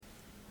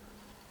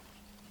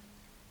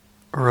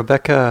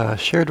Rebecca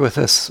shared with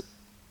us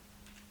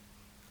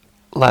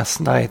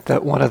last night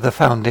that one of the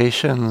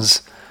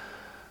foundations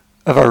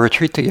of our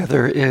retreat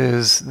together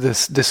is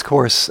this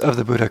discourse of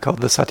the Buddha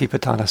called the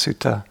Satipatthana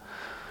Sutta,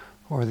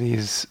 or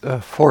these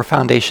four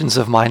foundations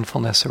of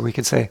mindfulness, or we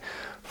could say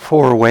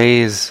four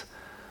ways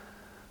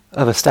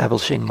of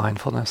establishing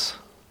mindfulness.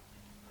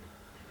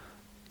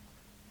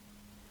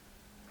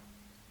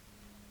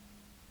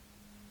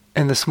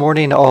 And this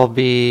morning I'll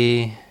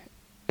be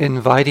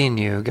inviting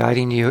you,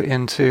 guiding you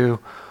into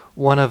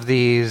one of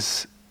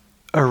these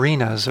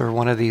arenas or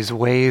one of these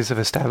ways of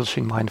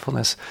establishing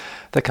mindfulness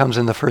that comes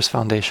in the first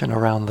foundation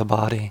around the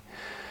body.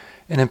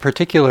 And in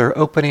particular,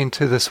 opening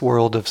to this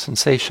world of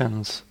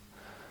sensations.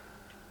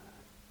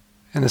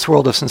 And this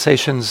world of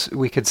sensations,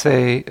 we could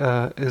say,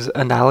 is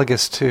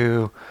analogous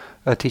to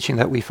a teaching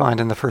that we find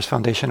in the first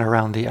foundation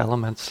around the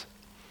elements.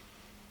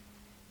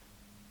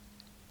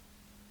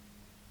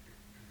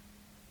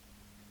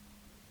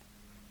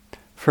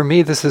 For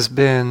me, this has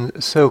been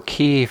so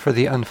key for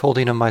the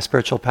unfolding of my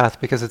spiritual path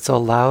because it's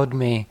allowed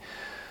me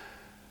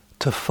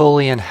to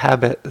fully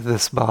inhabit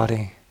this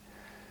body,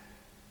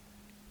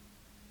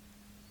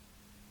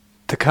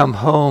 to come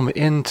home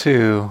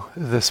into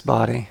this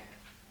body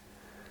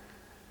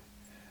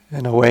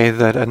in a way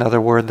that another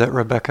word that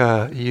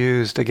Rebecca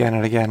used again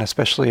and again,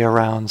 especially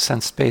around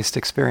sense-based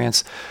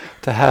experience,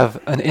 to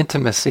have an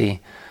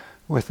intimacy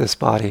with this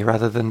body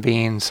rather than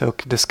being so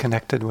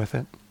disconnected with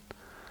it.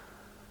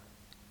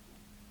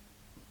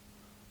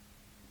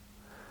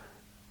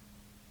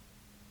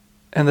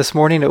 And this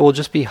morning it will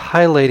just be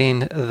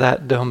highlighting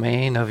that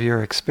domain of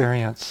your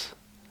experience.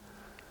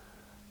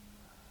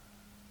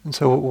 And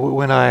so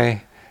when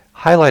I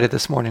highlight it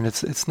this morning,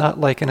 it's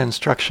not like an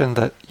instruction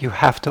that you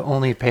have to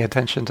only pay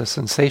attention to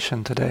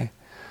sensation today,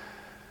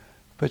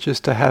 but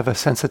just to have a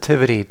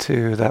sensitivity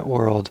to that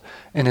world,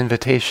 an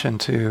invitation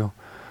to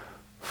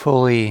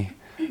fully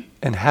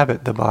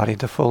inhabit the body,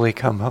 to fully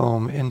come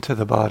home into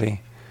the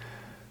body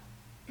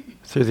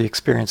through the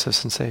experience of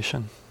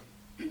sensation.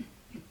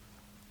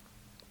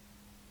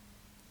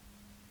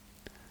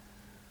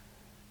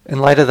 In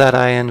light of that,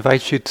 I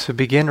invite you to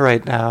begin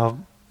right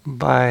now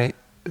by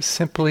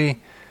simply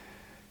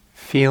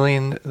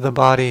feeling the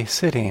body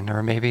sitting,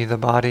 or maybe the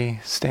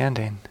body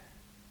standing.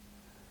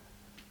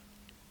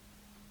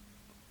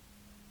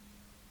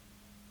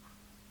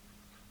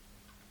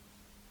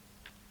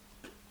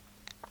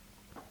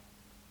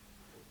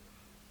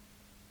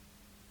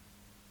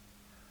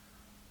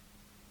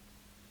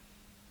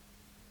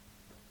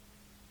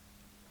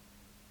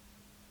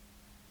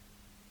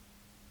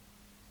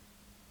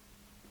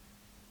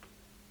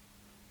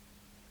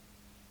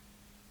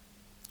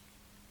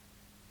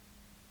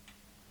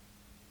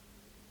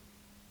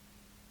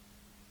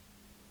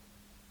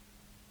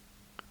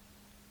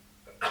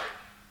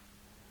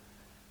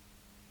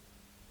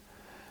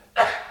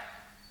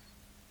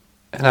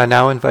 And I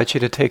now invite you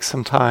to take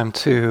some time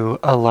to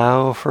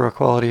allow for a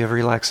quality of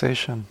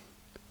relaxation.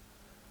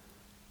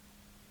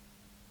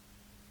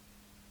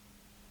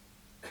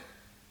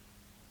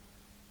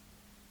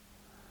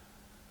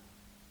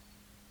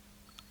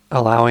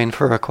 Allowing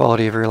for a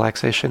quality of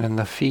relaxation in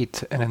the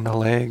feet and in the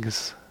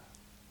legs.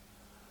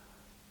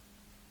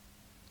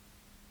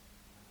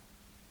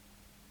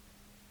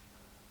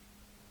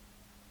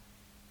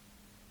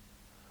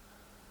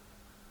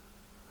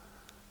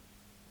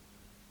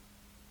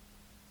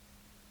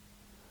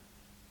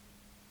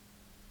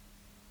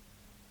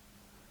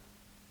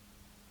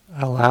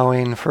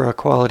 Allowing for a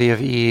quality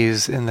of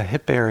ease in the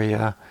hip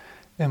area,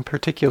 in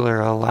particular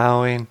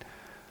allowing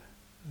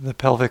the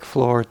pelvic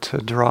floor to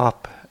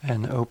drop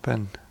and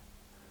open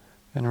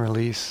and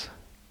release.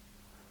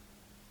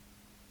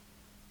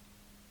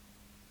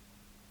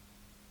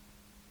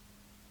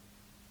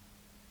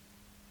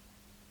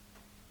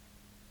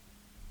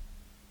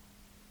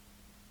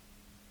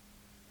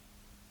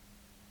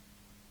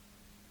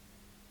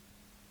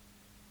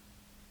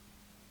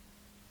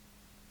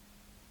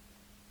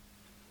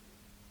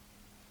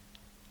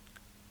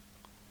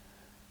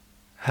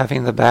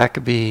 Having the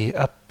back be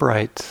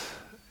upright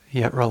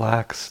yet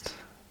relaxed.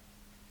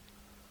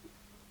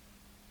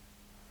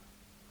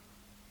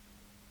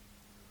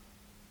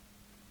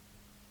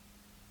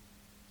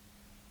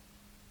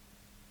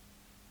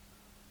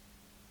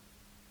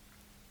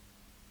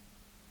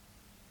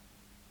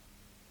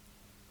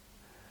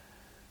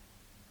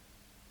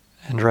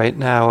 And right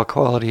now, a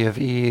quality of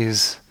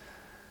ease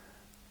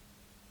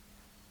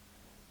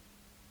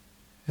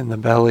in the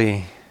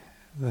belly,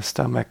 the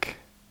stomach,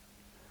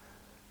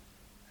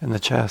 and the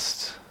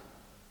chest.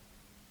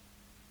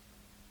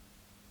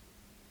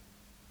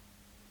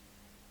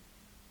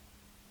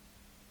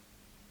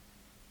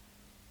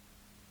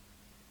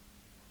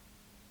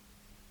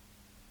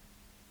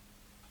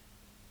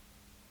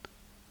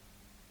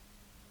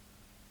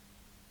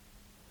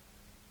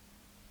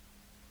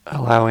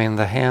 Allowing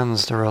the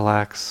hands to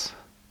relax,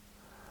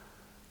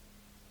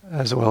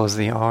 as well as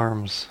the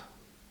arms.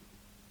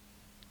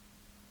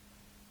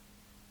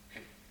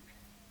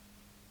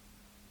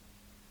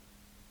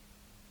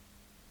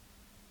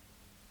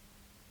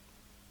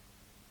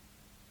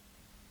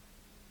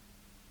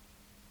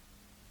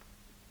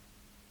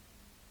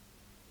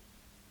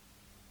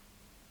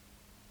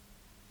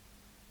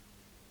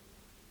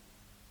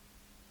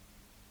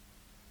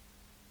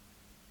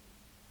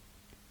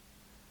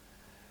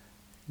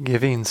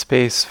 giving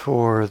space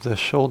for the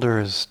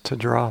shoulders to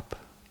drop.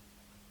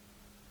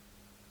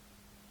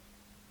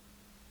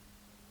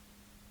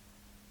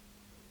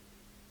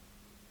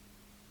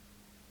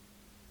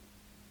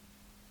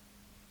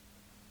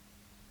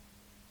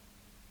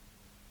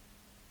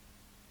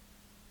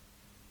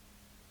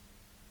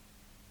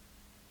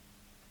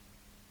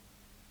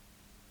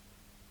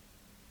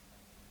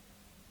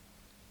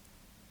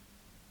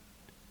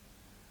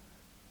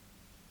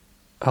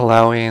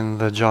 Allowing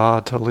the jaw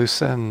to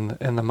loosen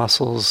and the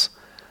muscles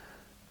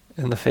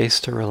in the face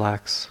to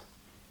relax.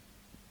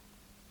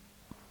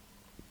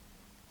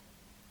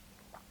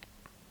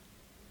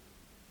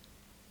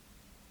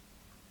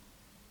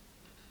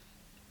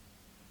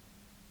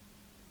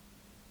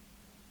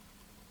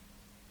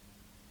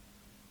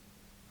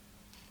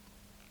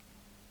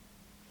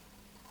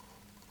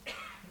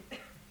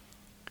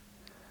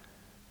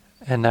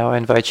 And now I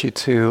invite you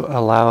to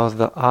allow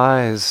the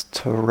eyes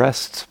to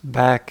rest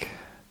back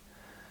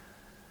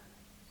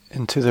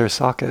into their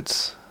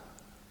sockets.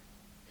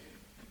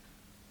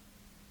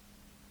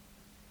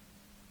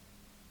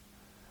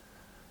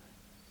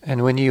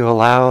 And when you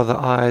allow the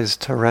eyes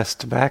to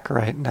rest back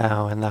right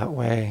now in that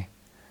way,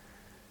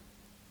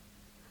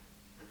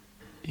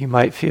 you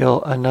might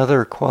feel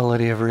another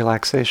quality of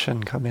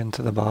relaxation come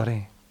into the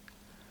body.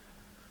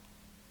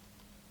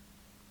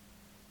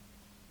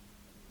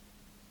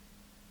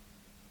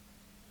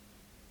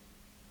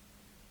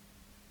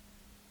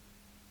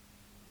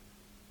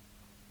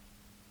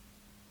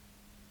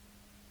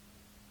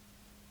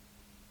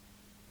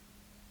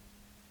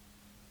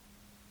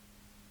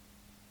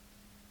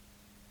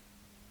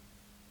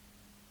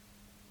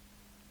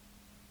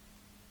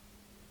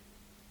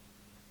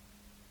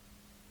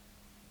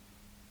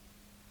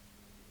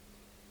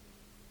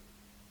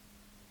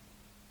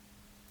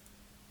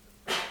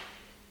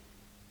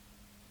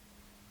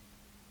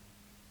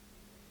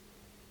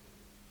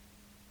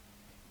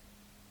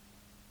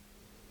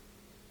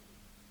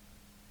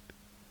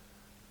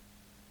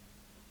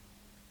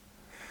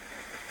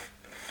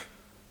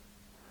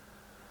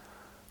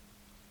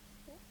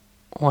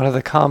 One of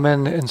the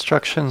common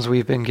instructions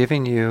we've been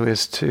giving you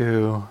is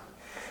to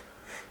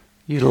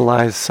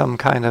utilize some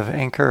kind of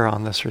anchor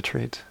on this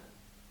retreat,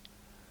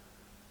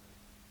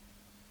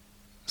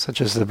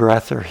 such as the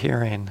breath or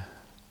hearing.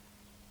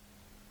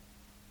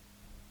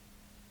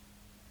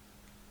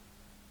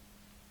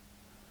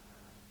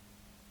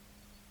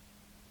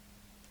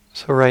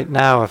 So right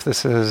now, if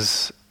this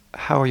is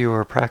how you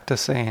are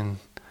practicing,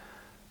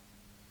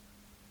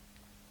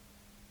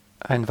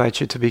 I invite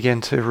you to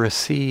begin to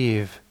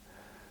receive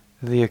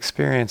the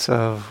experience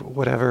of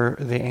whatever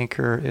the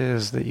anchor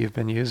is that you've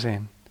been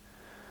using.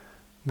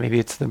 Maybe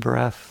it's the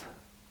breath.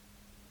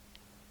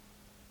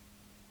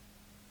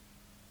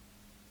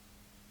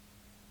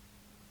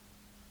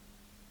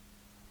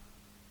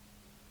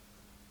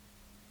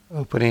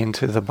 Opening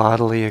to the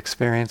bodily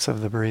experience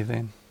of the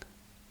breathing.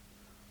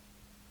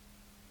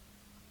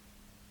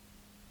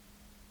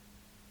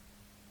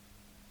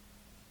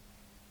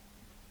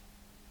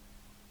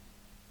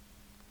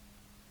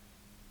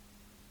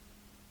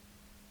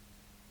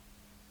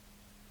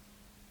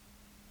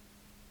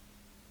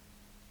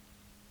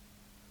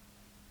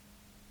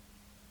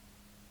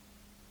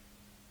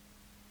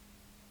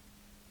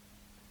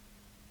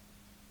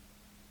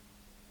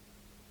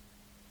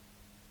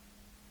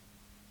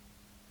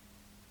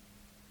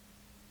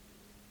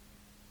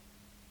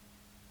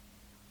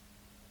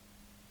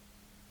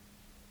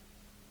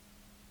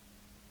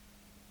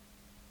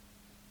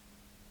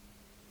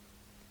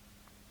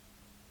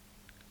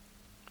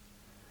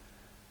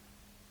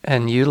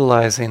 And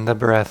utilizing the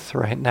breath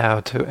right now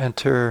to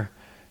enter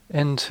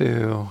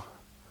into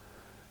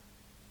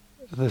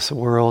this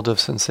world of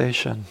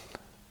sensation.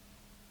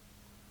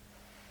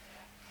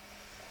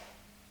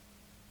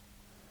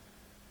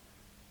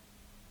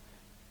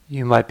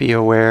 You might be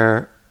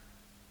aware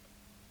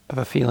of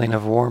a feeling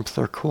of warmth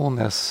or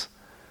coolness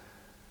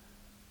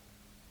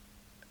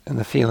in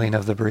the feeling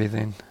of the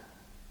breathing.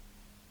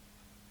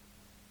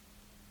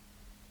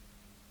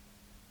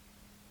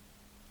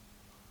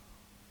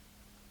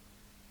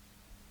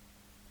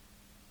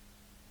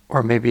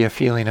 Or maybe a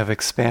feeling of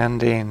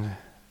expanding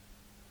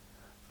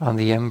on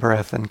the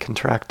in-breath and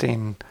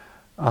contracting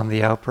on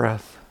the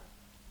out-breath.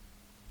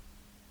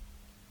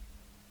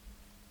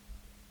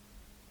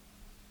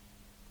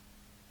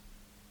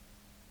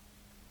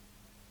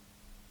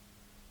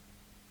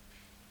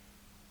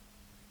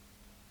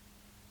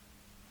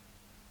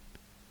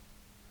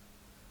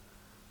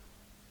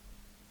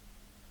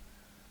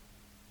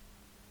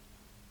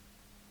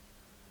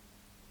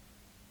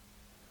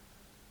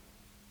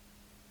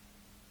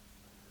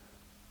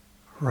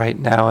 Right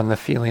now in the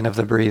feeling of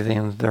the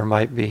breathing, there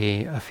might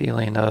be a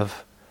feeling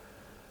of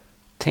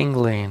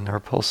tingling or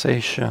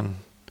pulsation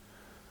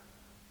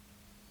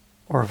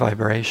or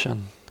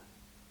vibration.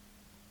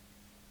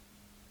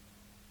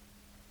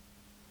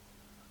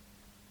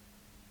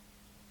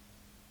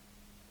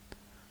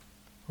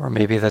 Or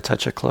maybe the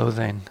touch of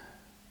clothing.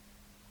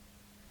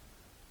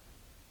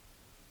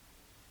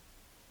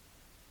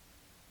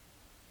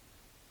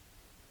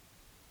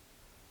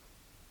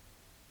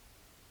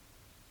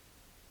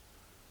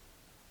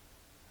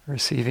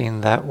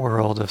 receiving that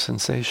world of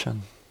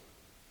sensation.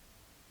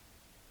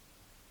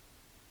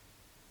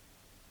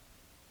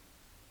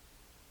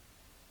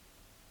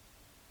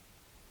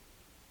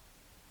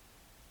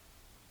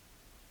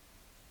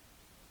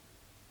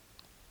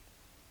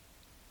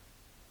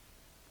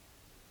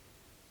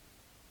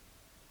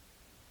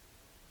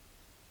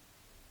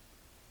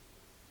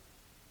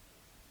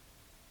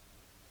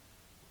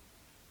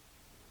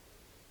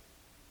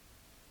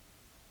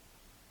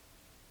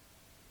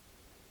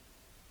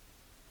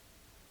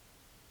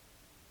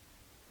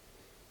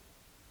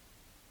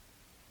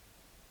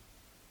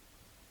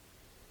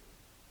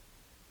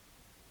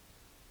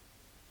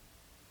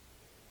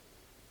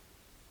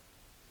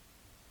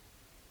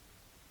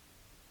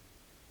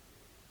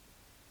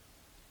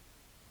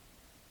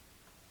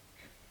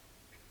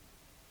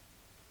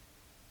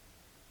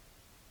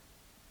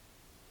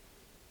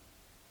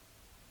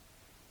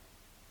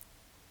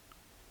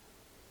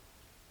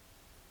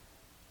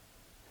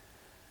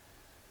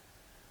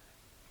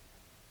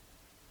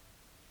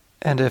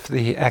 And if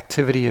the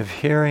activity of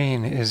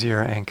hearing is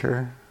your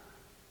anchor,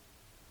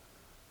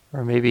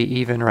 or maybe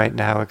even right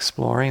now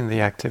exploring the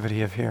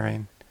activity of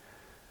hearing,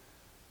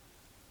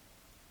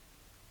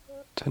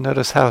 to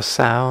notice how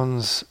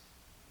sounds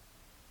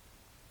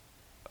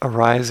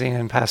arising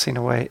and passing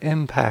away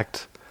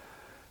impact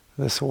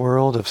this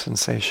world of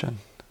sensation.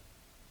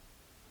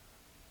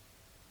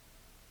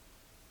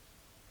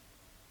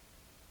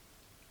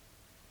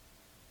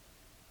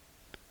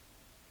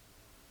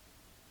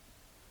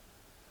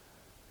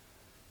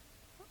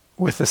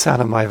 With the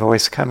sound of my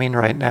voice coming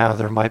right now,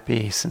 there might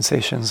be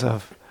sensations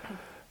of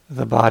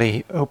the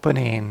body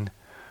opening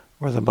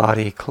or the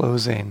body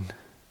closing.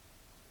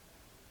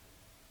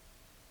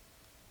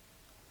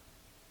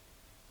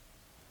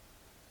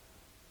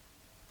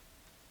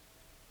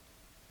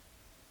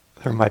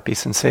 There might be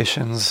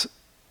sensations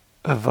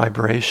of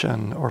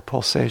vibration or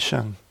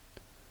pulsation.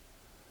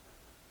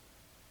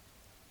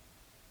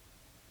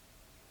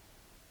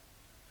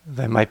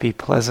 They might be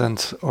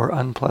pleasant or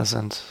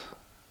unpleasant,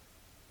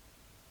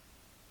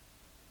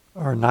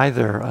 or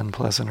neither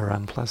unpleasant or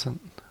unpleasant.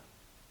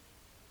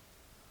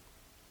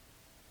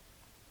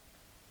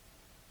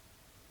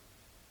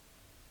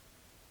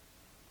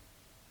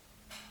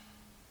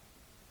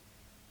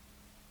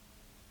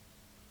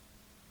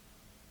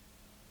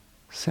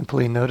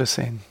 Simply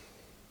noticing.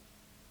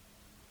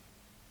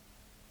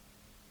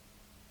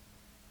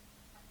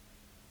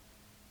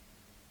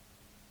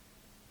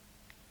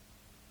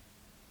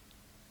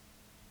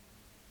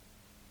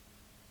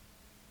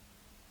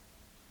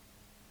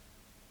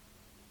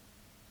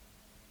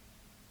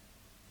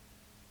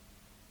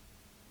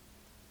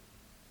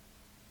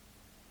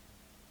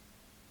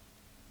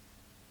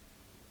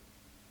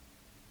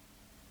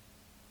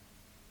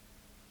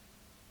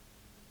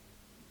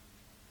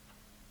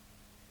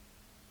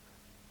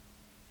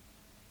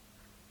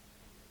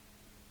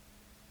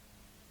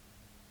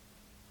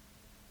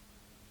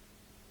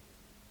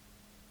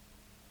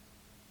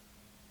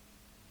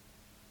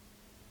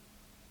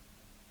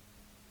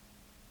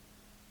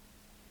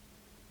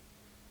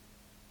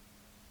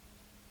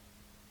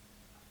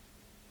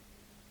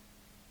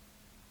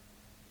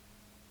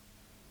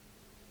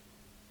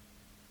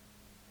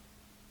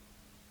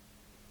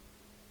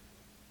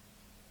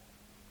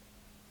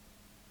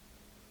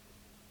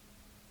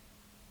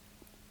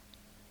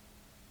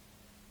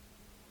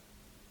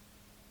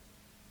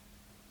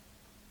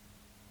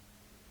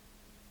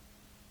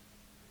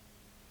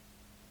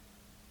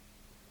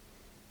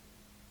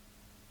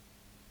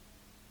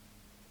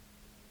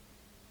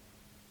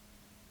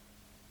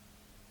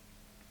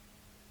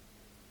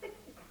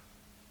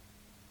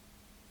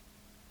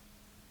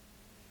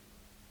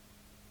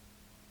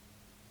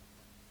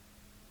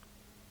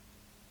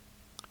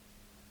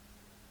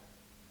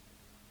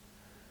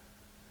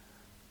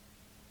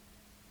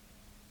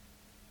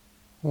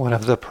 One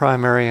of the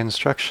primary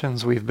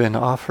instructions we've been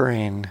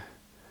offering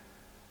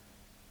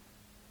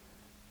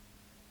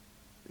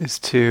is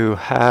to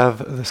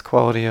have this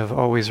quality of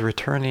always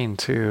returning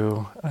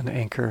to an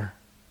anchor,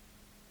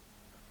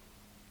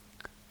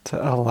 to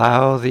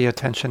allow the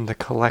attention to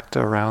collect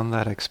around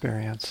that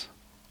experience.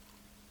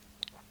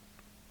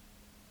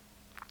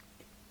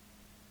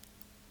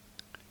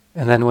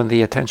 And then when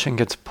the attention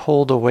gets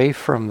pulled away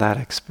from that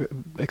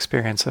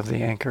experience of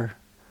the anchor,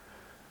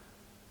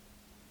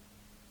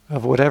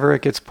 of whatever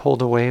it gets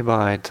pulled away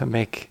by, to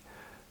make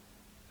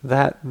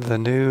that the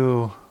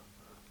new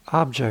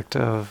object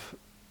of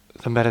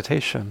the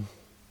meditation.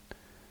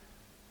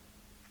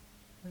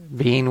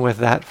 Being with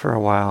that for a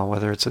while,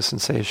 whether it's a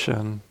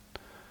sensation,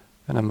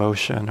 an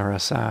emotion, or a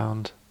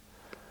sound,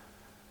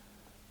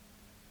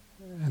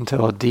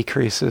 until it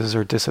decreases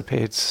or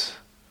dissipates,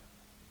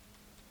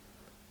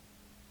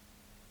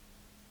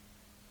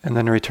 and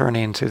then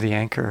returning to the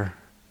anchor.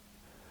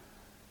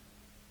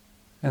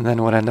 And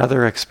then when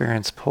another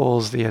experience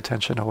pulls the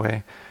attention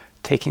away,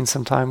 taking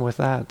some time with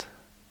that.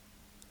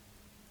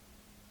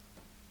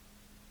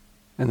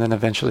 And then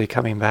eventually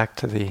coming back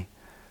to the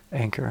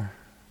anchor.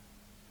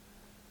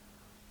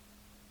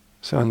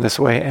 So in this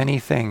way,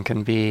 anything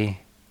can be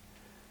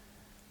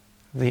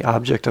the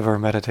object of our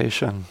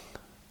meditation.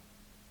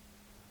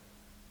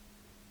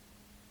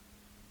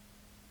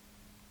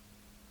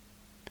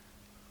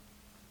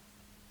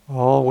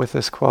 All with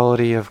this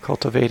quality of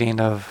cultivating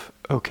of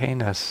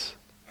okayness,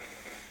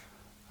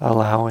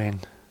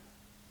 allowing.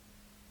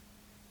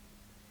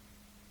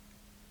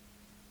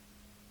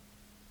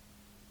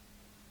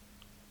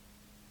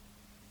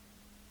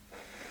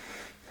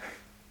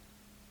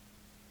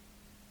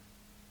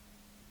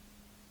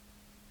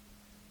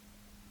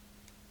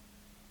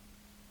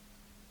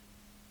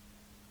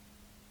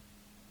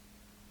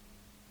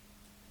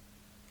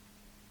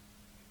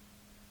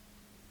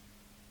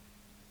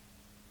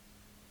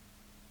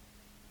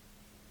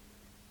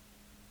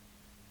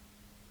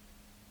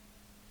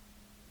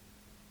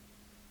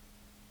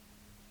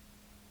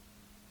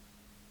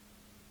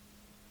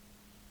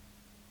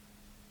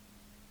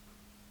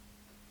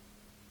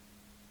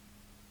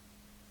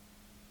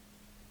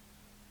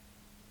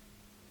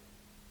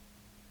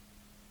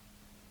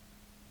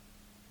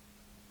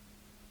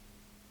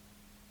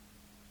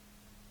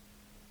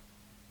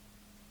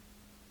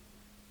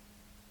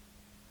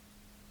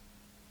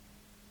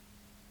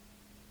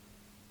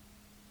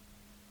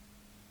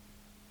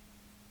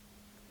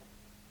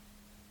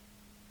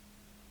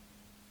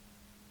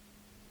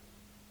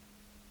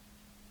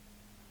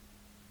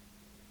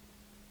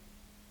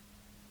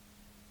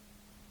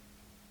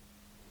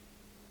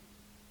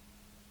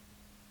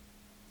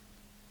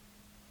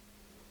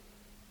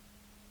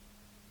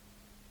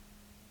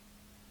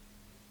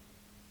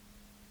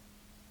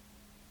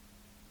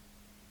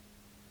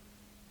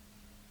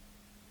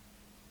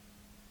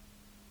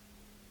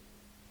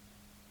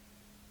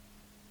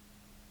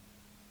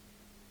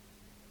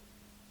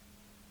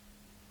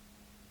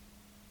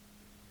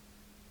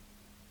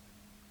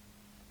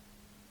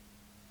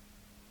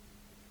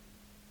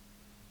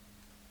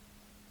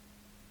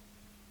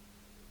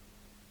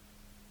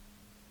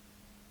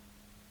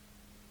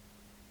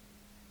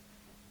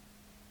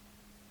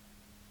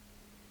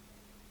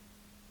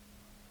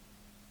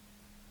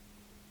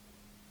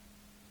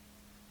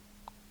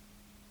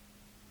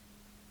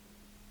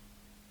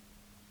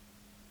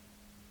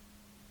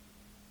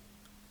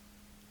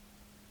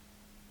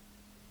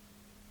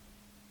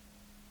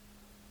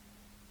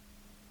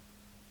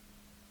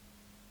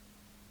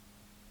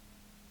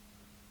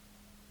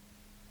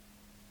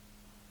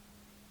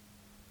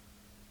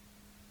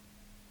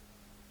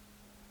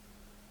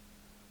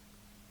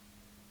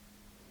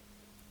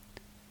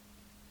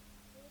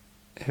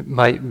 It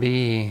might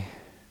be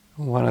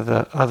one of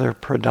the other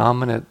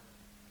predominant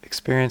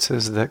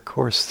experiences that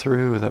course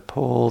through, that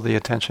pull the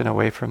attention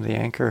away from the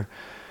anchor,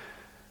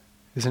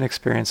 is an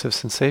experience of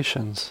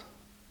sensations.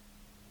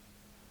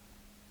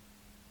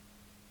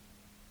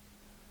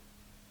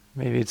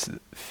 Maybe it's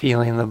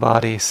feeling the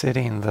body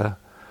sitting, the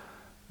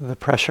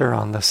pressure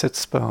on the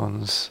sits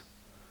bones.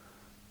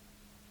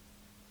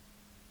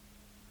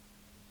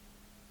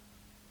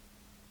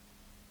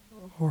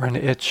 Or an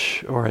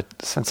itch, or a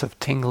sense of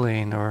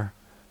tingling, or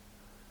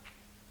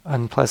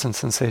unpleasant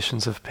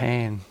sensations of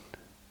pain.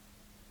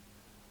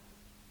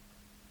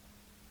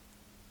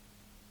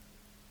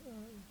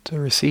 To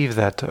receive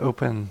that, to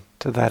open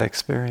to that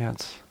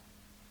experience.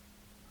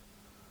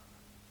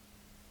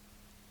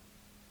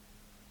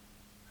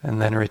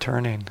 And then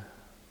returning.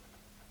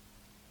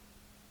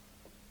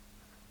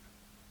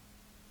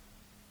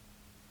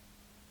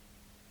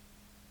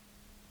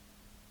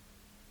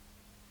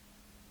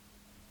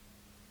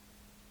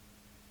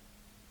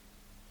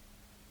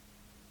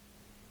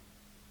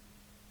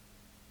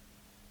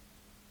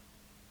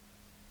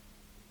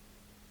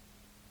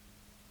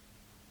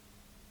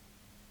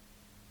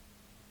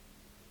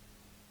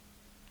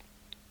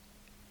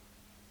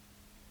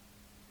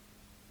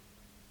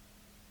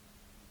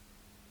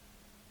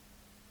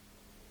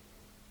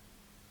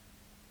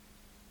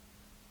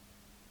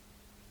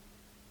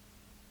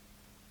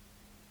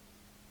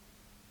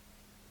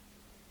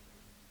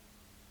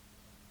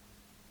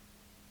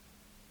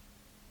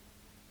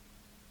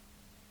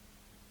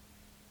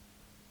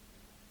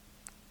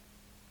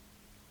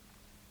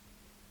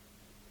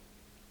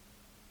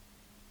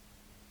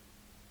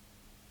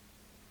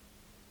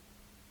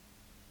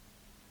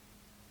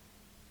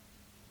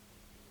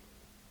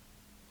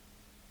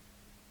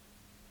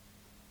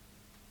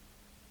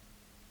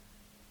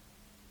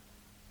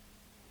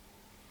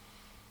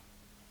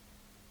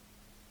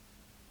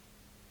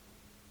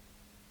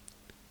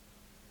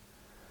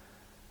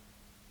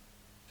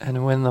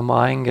 And when the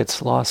mind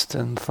gets lost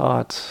in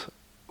thought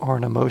or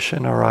an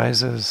emotion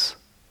arises,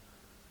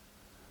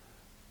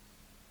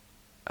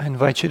 I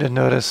invite you to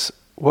notice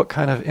what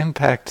kind of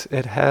impact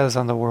it has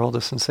on the world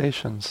of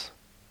sensations.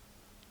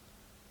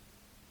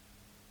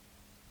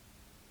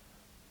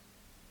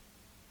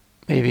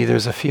 Maybe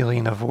there's a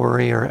feeling of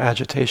worry or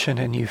agitation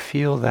and you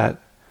feel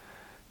that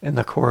in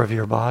the core of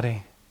your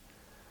body.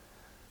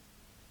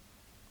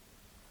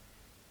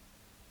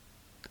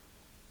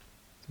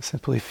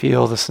 Simply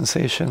feel the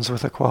sensations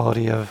with a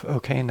quality of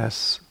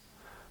okayness,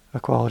 a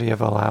quality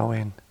of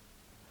allowing.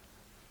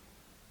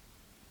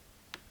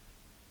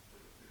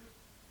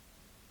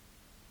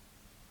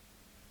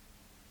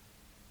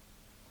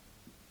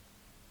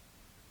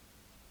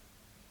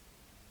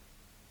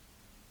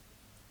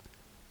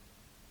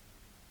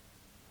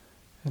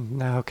 And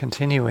now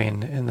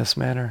continuing in this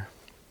manner.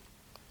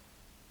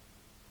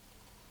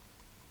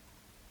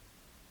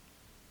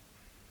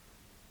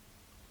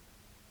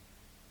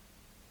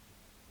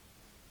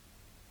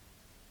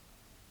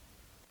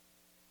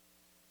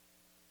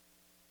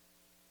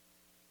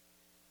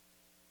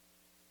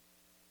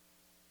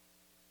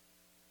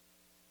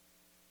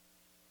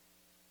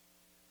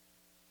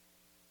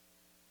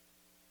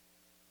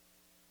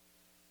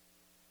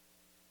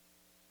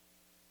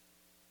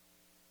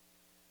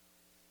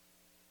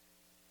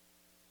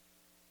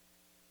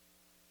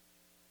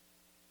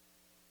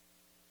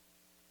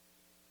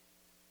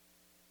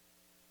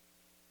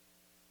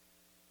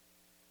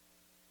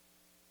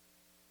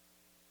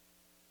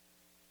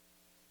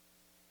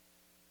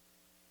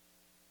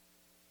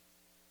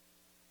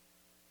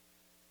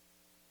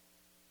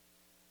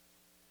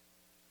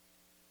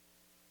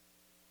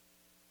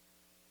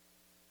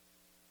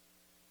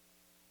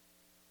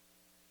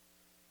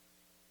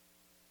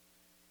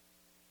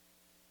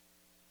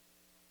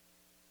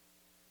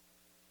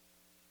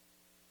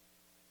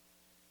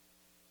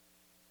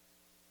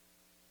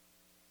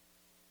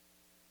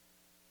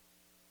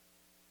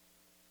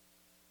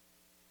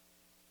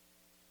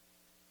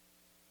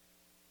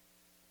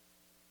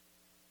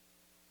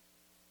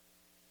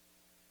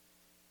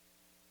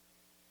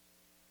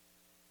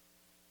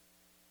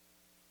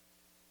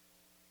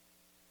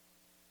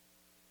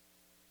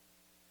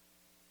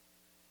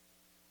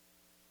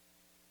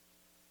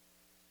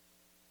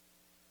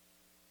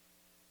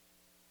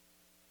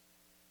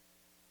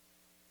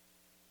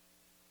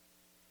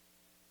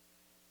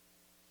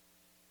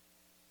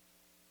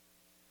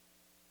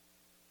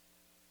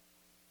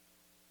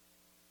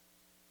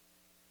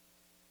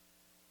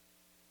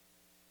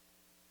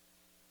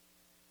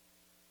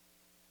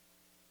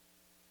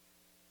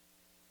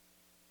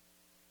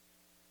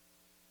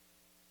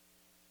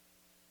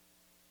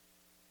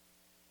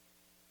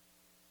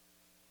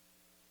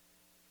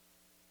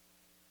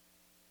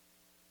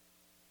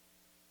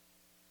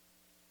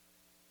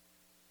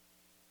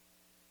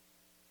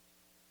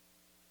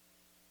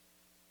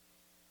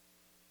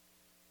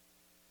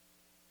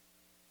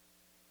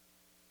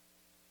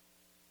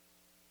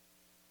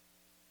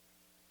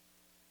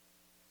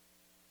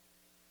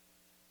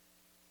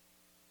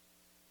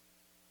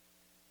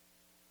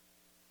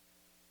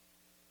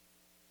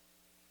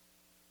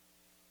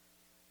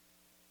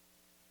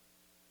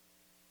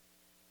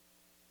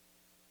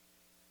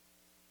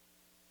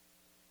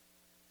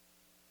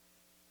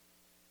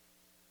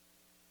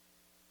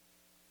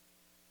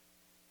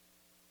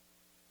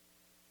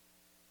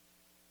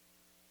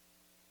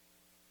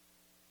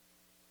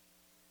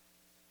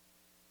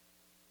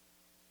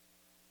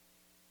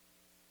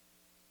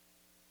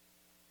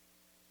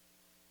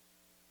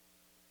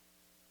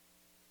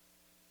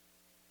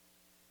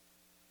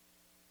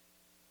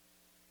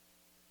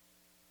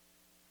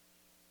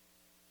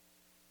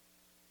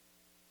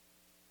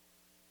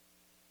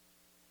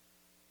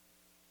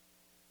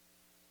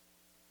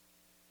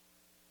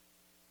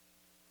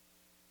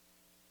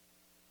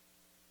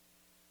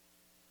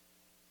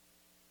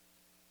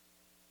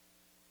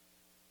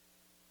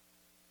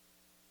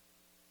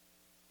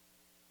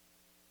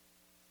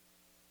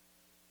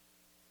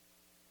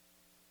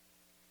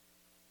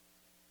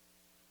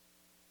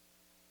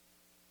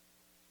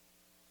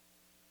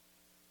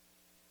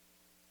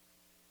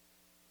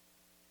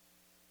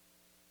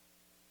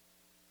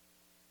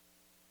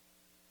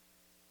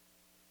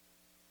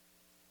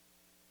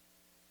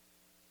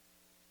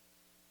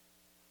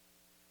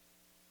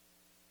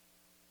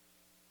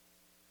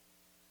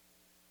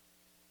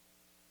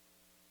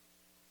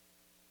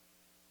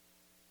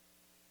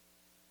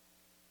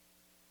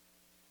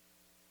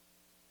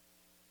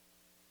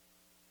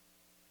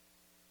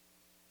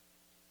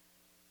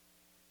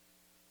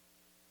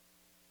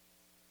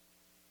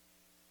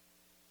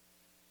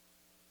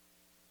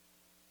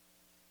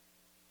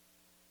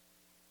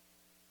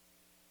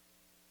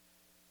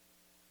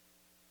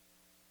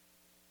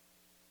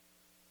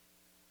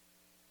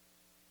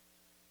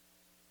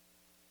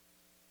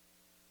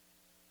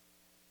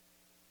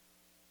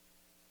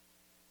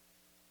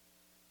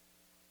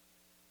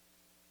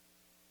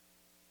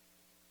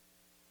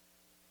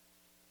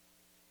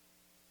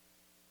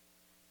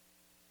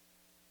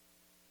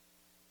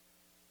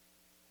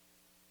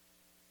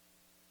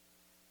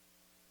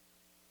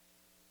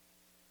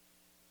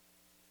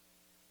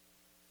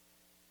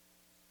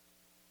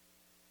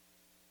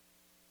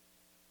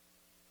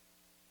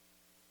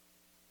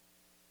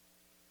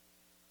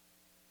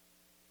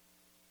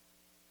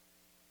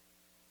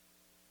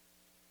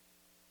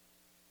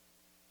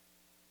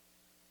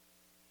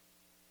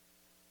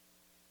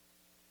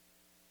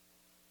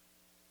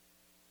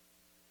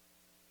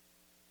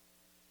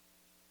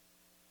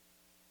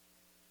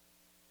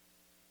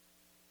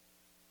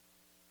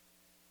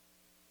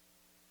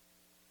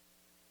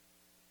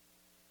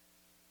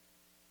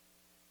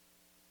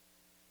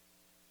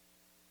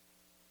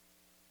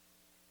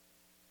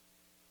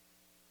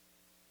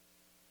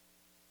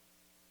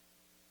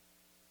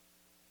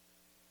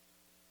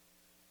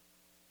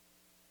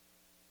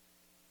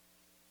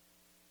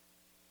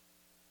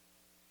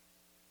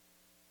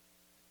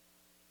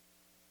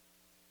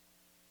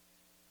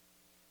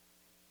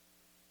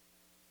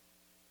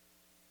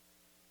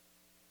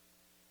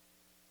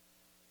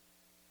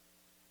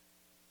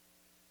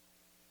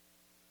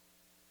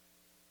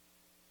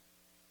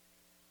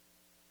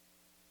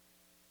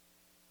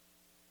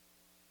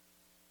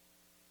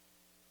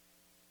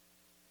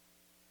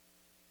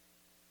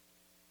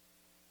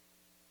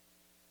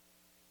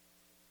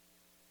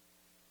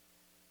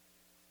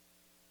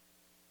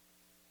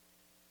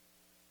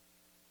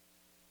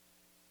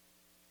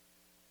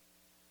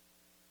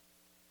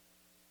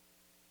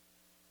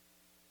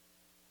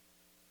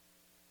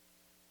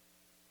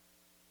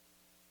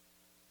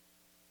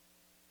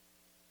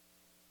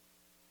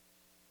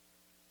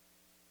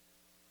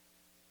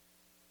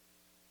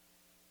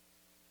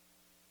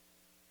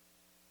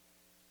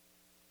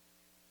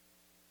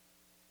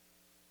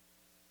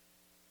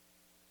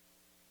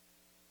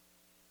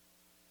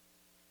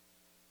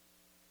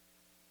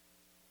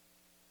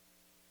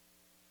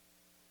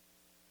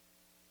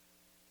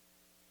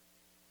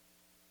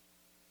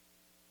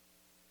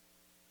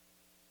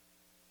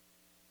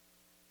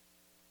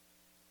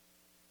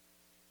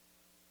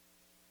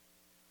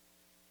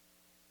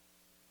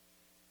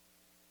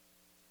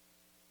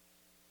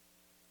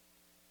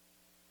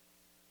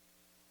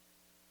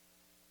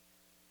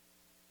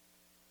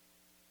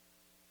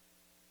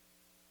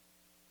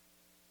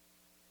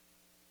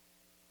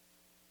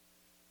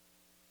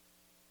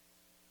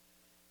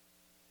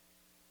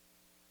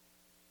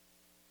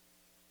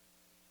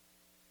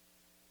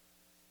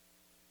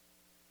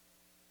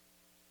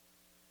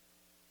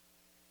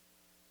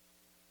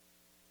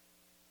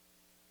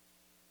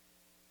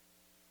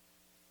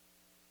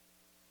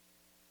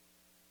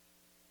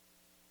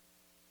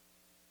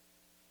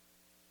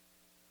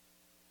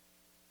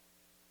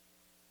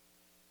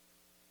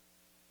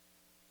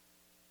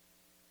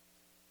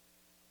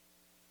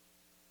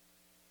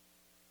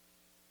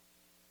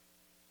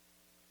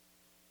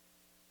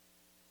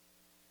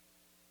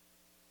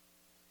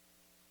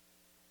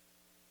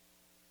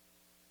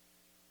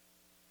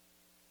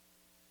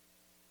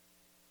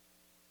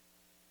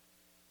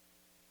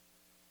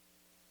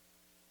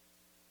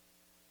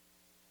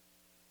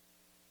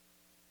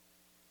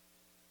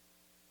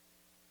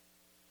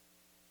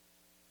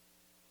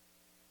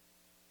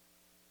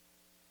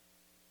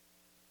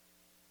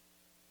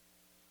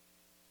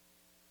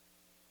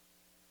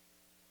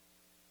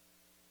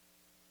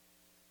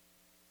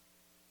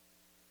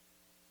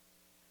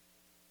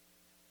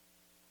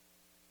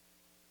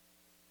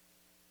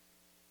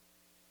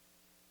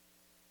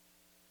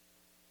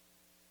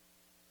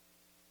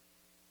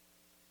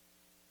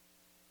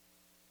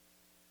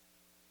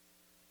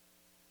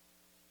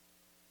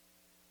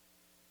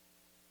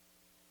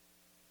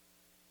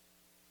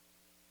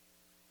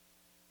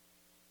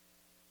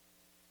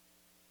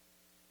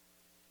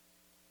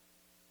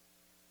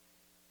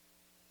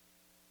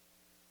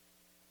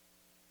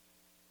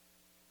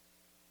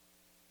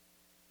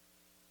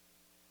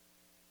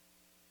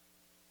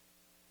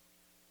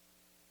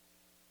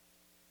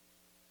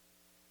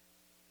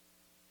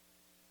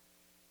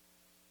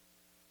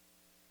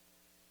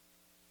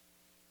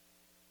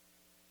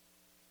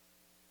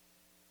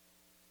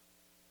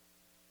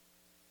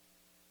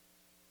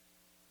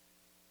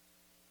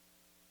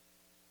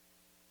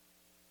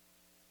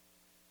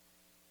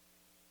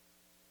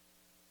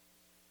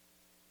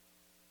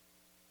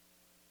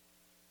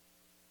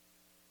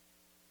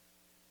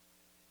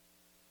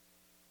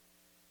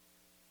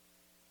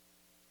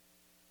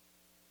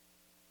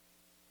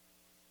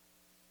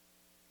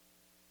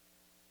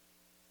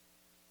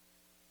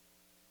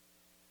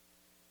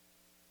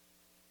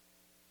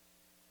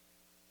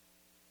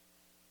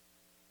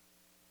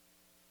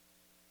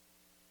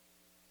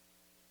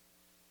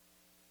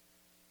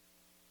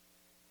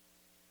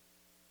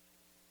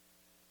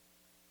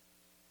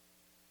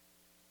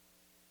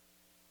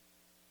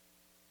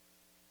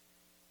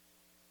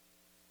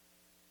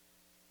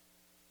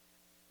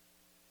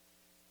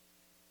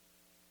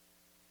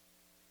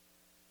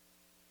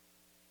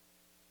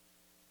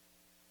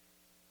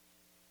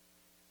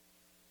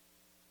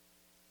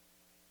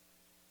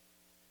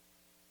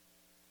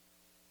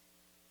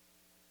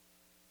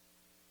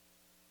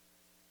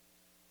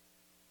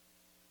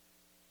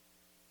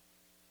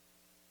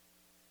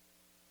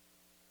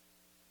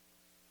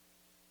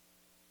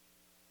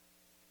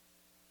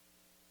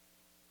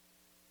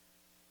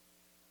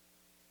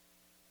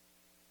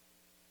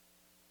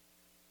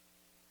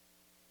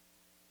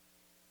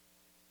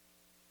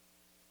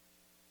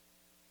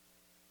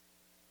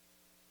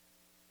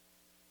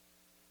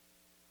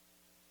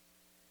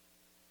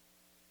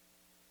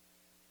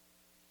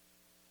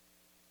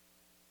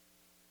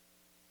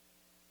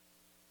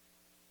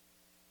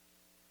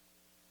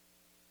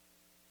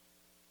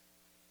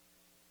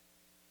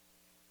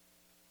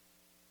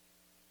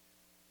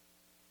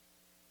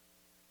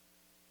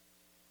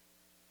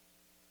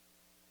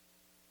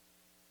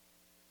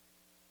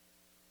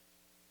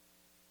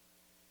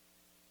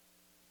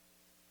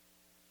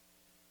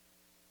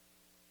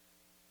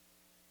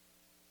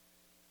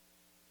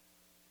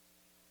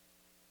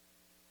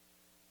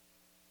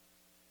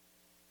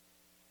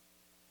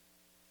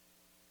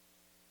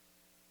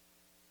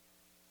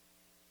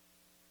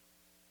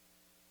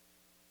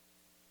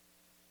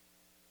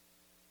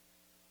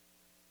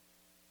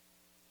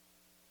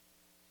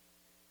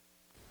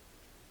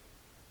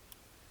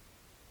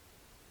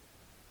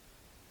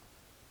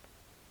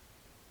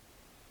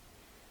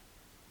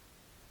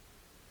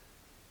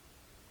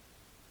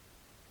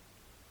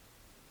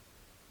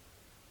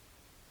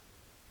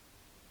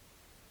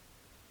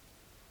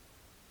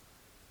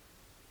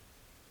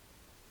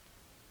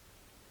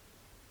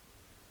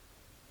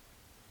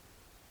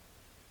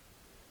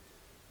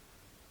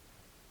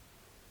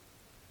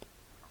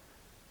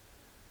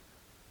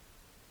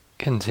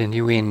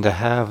 Continuing to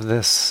have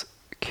this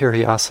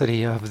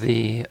curiosity of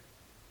the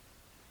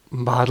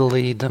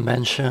bodily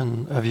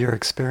dimension of your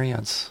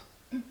experience.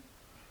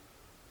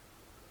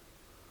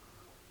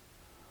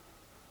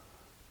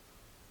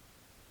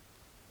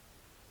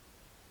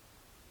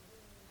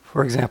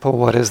 For example,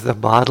 what is the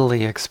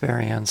bodily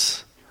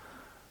experience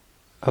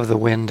of the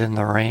wind and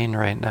the rain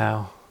right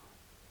now?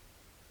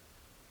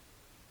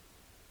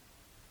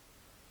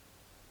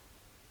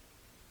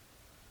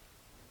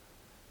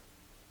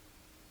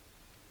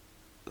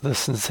 The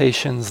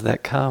sensations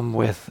that come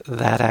with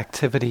that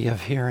activity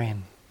of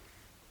hearing.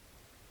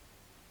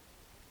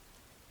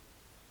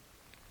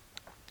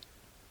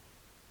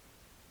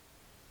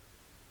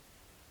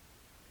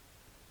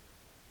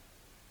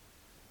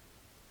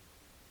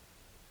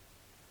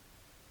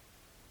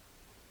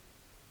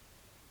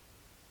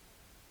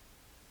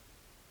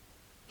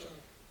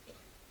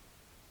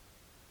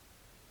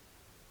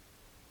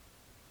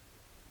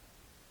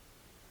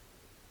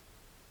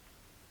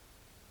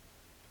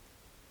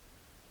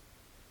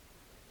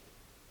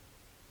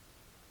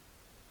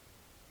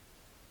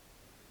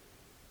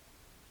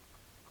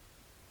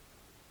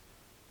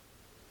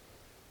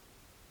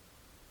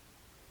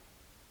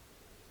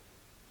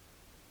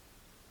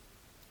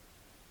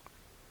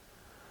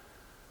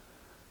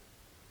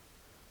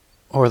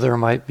 Or there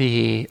might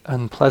be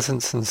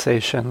unpleasant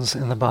sensations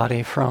in the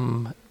body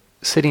from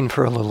sitting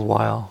for a little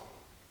while.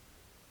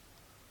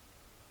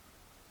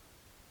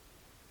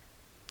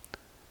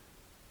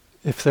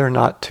 If they're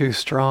not too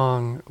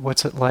strong,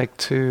 what's it like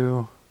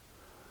to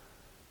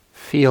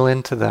feel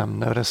into them?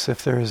 Notice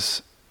if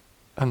there's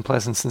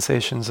unpleasant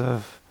sensations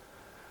of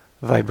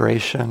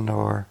vibration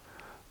or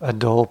a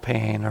dull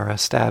pain or a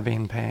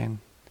stabbing pain.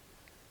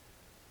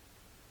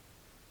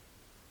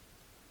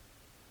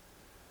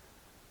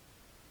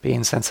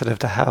 Being sensitive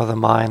to how the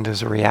mind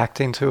is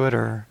reacting to it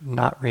or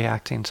not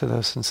reacting to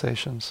those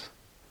sensations.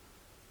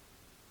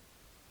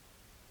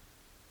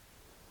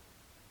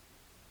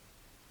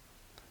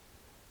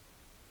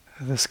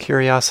 This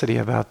curiosity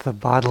about the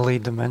bodily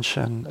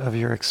dimension of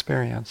your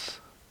experience.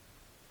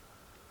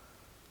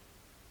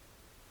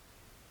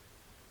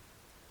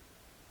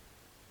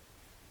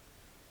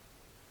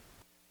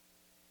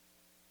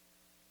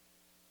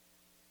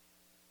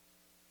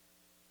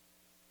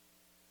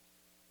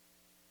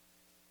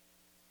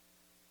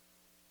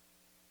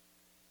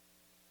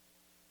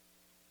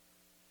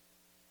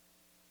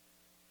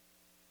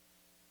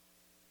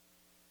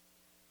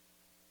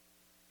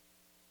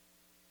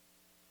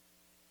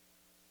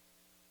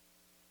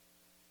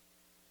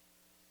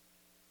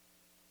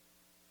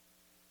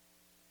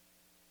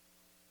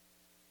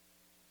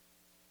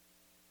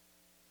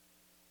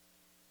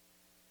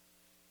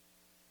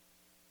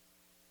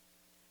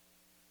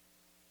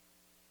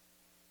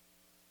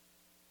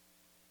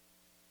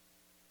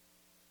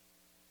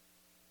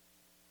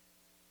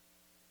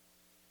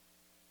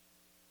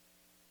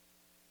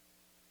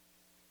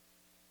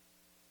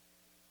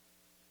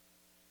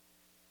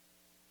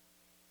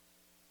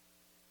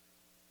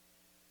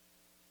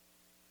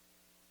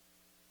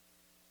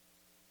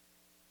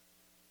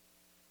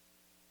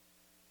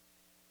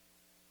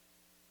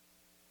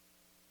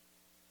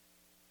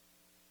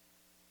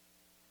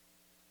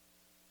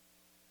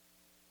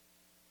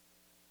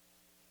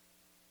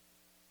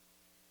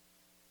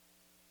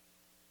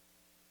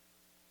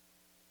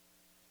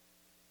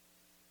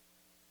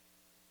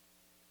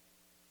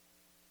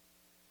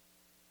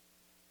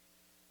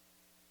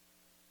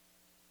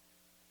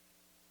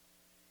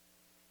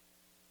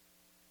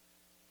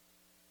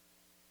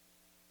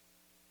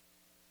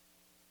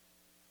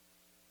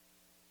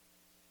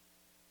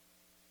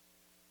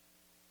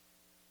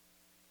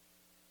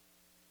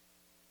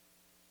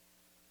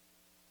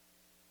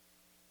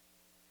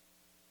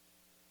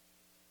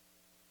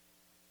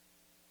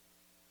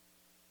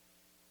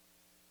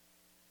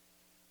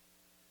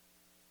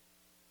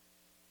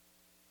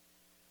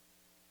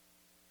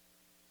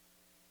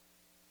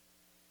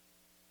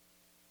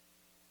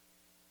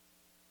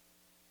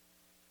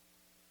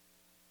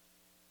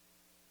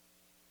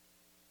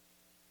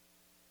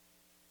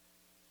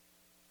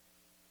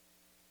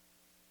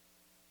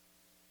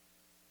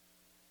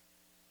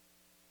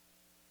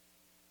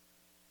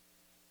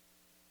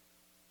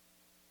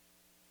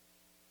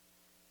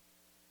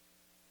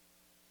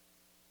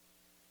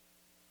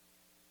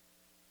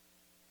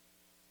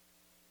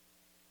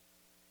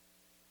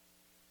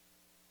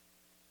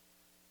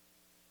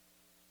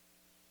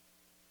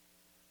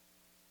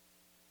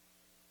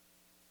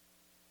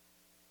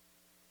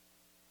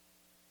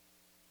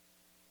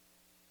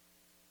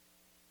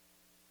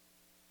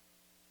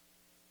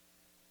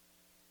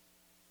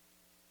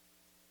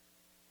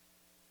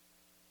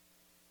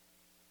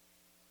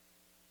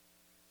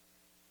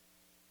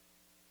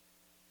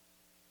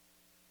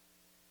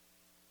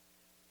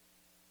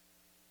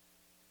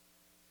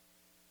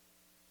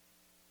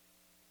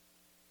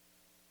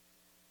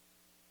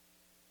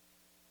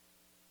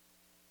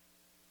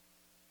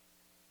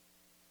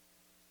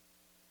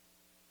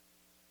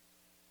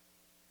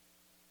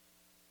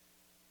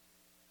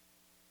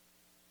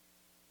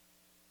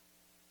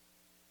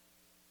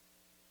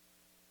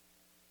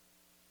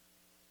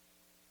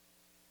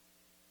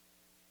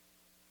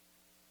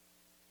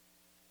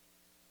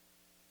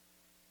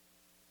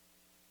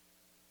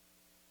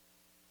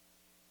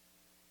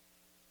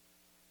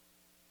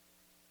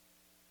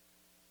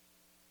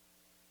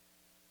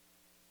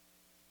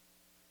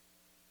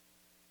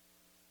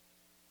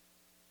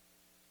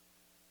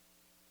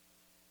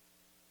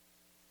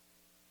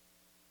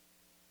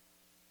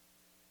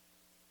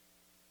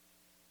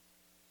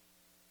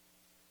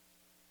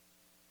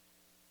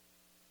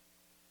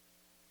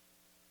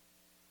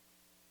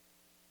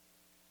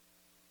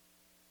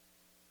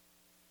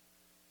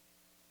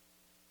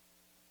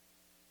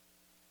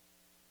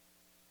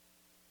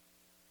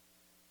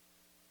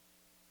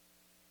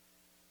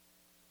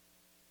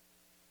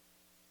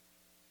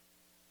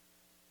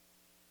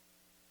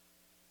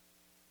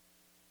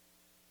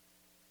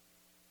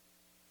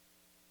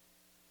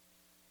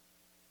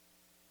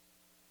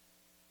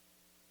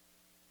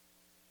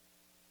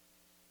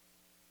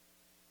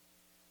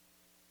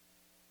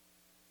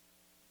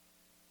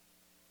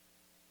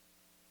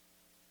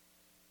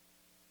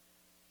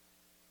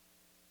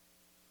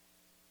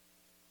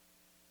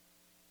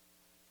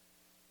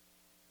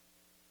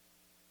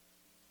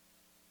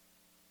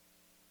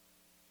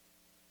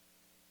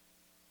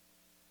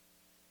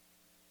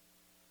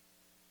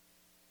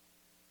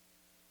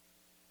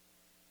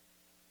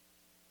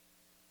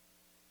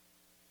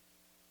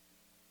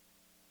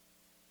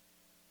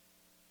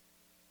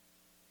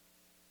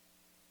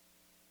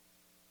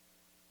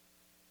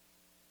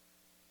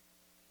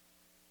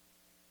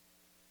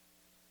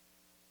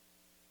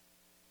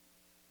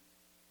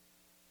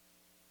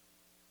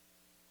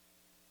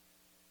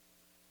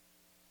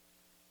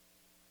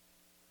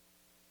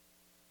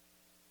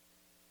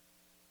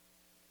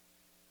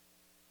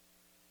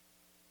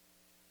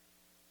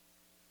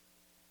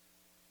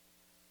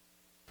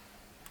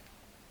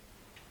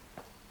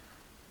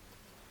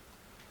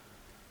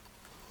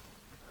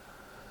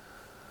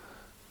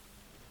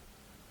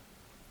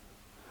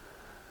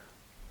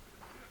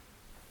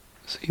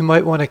 So you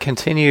might want to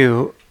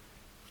continue,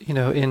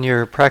 in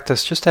your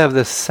practice, just to have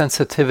this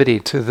sensitivity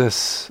to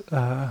this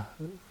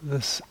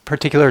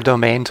particular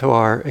domain to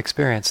our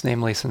experience,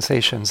 namely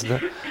sensations,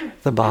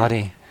 the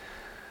body.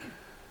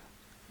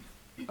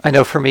 I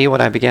know for me,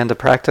 when I began to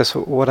practice,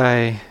 what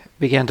I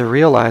began to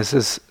realize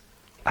is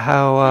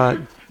how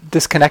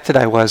disconnected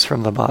I was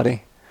from the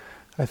body.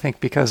 I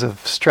think because of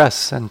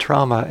stress and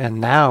trauma,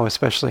 and now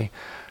especially,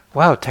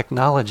 wow,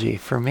 technology.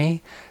 For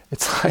me,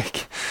 it's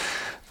like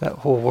that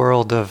whole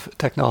world of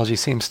technology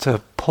seems to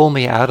pull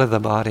me out of the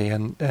body,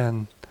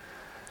 and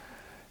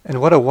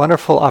what a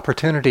wonderful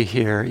opportunity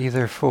here,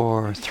 either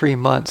for 3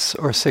 months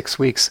or 6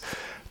 weeks,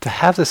 to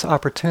have this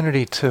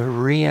opportunity to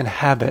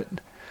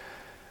re-inhabit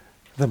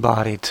the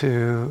body,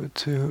 to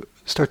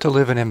start to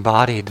live an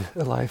embodied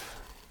life.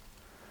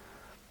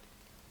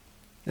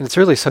 And it's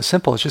really so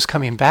simple. It's just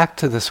coming back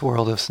to this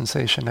world of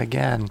sensation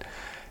again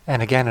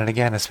and again and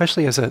again,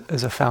 especially as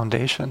a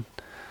foundation.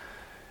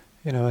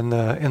 In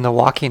the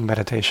walking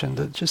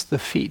meditation, just the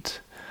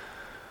feet.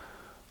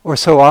 Or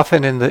so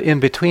often in the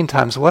in-between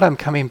times, what I'm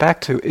coming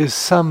back to is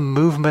some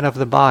movement of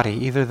the body,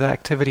 either the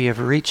activity of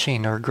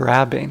reaching or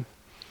grabbing,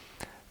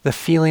 the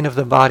feeling of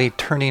the body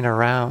turning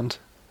around,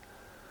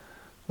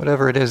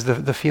 whatever it is,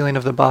 the feeling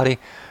of the body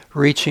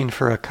reaching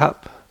for a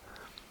cup,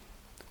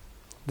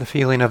 the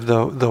feeling of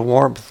the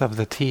warmth of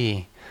the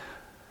tea,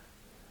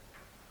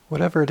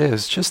 whatever it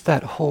is, just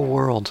that whole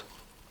world.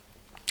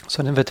 So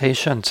an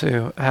invitation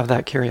to have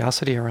that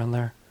curiosity around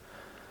there.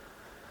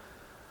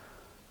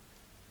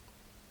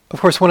 Of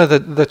course, one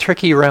of the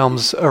tricky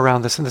realms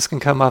around this, and this can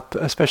come up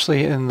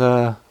especially in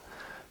the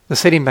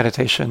sitting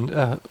meditation,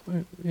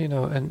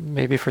 and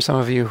maybe for some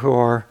of you who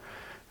are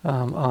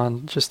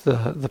on just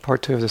the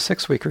part 2 of the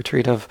 6-week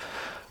retreat, of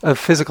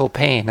physical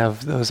pain,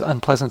 of those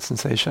unpleasant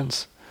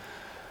sensations.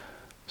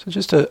 So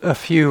just a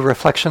few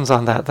reflections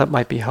on that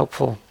might be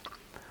helpful.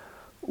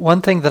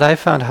 One thing that I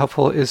found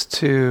helpful is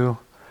to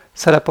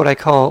set up what I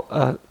call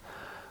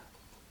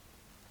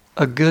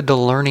a good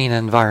learning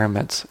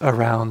environment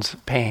around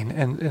pain.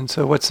 And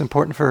so what's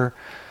important for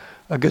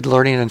a good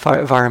learning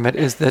environment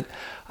is that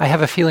I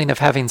have a feeling of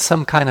having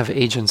some kind of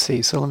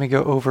agency. So let me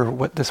go over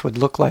what this would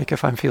look like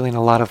if I'm feeling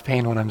a lot of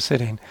pain when I'm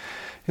sitting.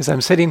 Is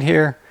I'm sitting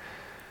here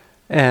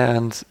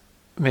and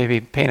maybe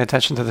paying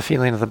attention to the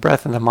feeling of the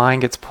breath, and the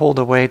mind gets pulled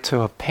away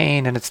to a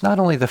pain, and it's not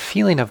only the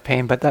feeling of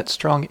pain, but that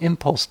strong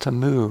impulse to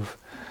move.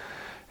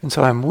 And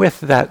so I'm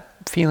with that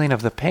feeling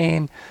of the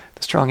pain,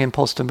 the strong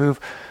impulse to move,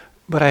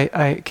 but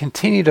I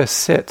continue to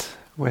sit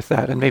with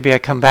that, and maybe I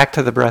come back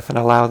to the breath and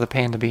allow the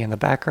pain to be in the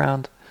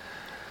background.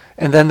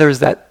 And then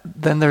there's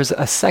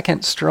a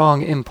second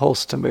strong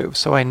impulse to move.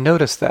 So I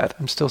notice that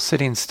I'm still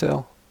sitting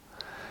still.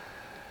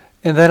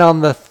 And then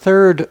on the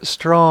third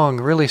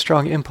really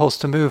strong impulse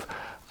to move,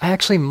 I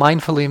actually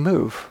mindfully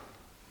move.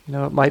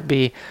 It might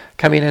be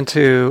coming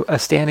into a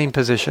standing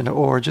position,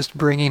 or just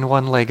bringing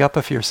one leg up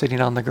if you're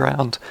sitting on the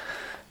ground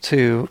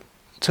to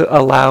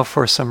allow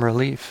for some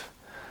relief.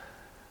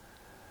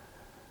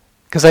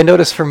 Because I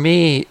notice for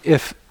me,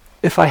 if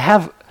I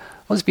have,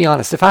 let's be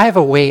honest, if I have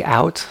a way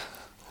out,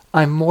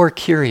 I'm more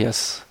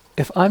curious.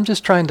 If I'm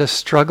just trying to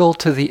struggle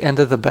to the end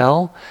of the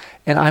bell,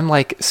 and I'm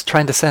like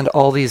trying to send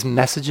all these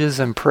messages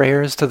and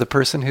prayers to the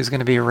person who's going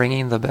to be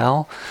ringing the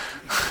bell,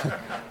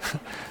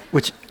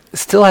 which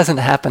still hasn't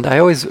happened. I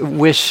always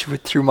wish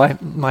through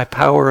my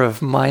power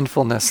of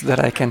mindfulness that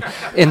I can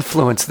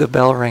influence the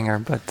bell ringer,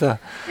 but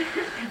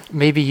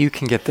maybe you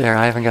can get there.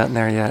 I haven't gotten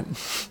there yet.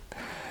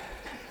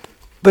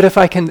 But if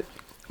I can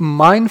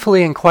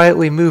mindfully and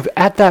quietly move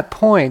at that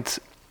point,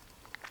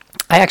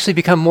 I actually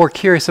become more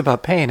curious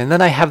about pain. And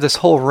then I have this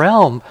whole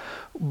realm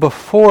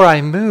before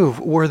I move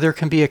where there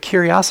can be a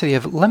curiosity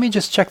of, let me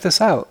just check this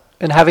out.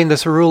 And having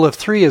this rule of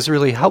 3 is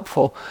really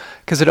helpful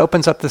because it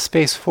opens up the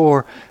space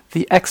for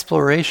the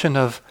exploration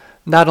of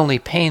not only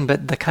pain,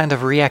 but the kind of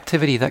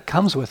reactivity that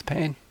comes with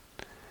pain.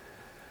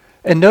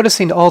 And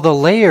noticing all the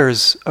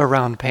layers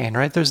around pain,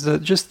 right? There's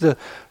the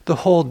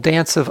whole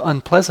dance of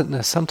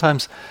unpleasantness.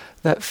 Sometimes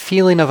that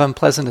feeling of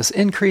unpleasantness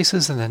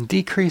increases and then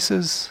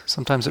decreases.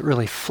 Sometimes it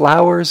really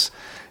flowers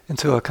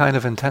into a kind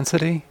of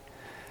intensity.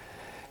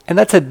 And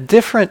that's a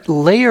different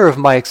layer of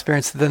my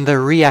experience than the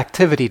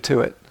reactivity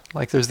to it.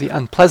 Like there's the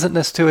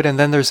unpleasantness to it, and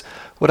then there's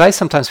what I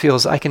sometimes feel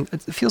is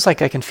it feels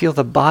like I can feel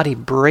the body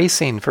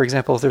bracing, for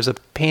example, if there's a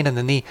pain in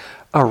the knee,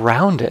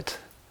 around it.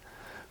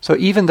 So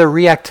even the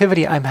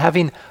reactivity, I'm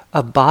having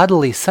a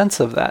bodily sense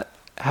of that,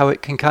 how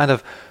it can kind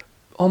of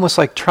almost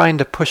like trying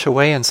to push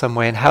away in some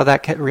way, and how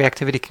that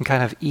reactivity can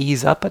kind of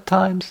ease up at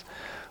times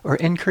or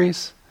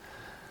increase.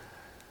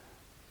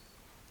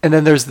 And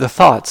then there's the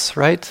thoughts,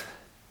 right?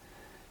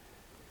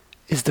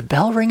 Is the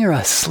bell ringer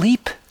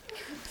asleep?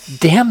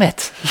 Damn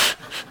it.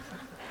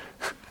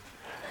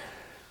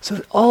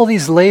 So all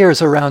these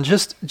layers around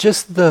just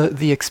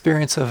the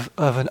experience of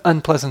an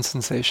unpleasant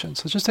sensation.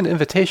 So just an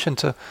invitation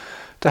to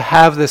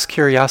have this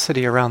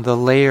curiosity around the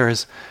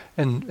layers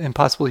and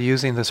possibly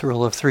using this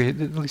rule of 3,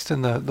 at least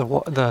in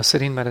the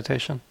sitting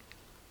meditation.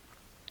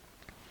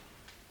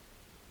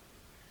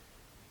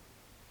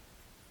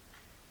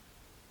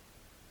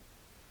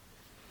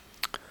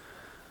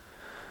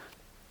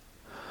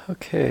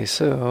 Okay,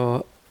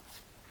 so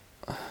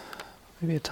maybe a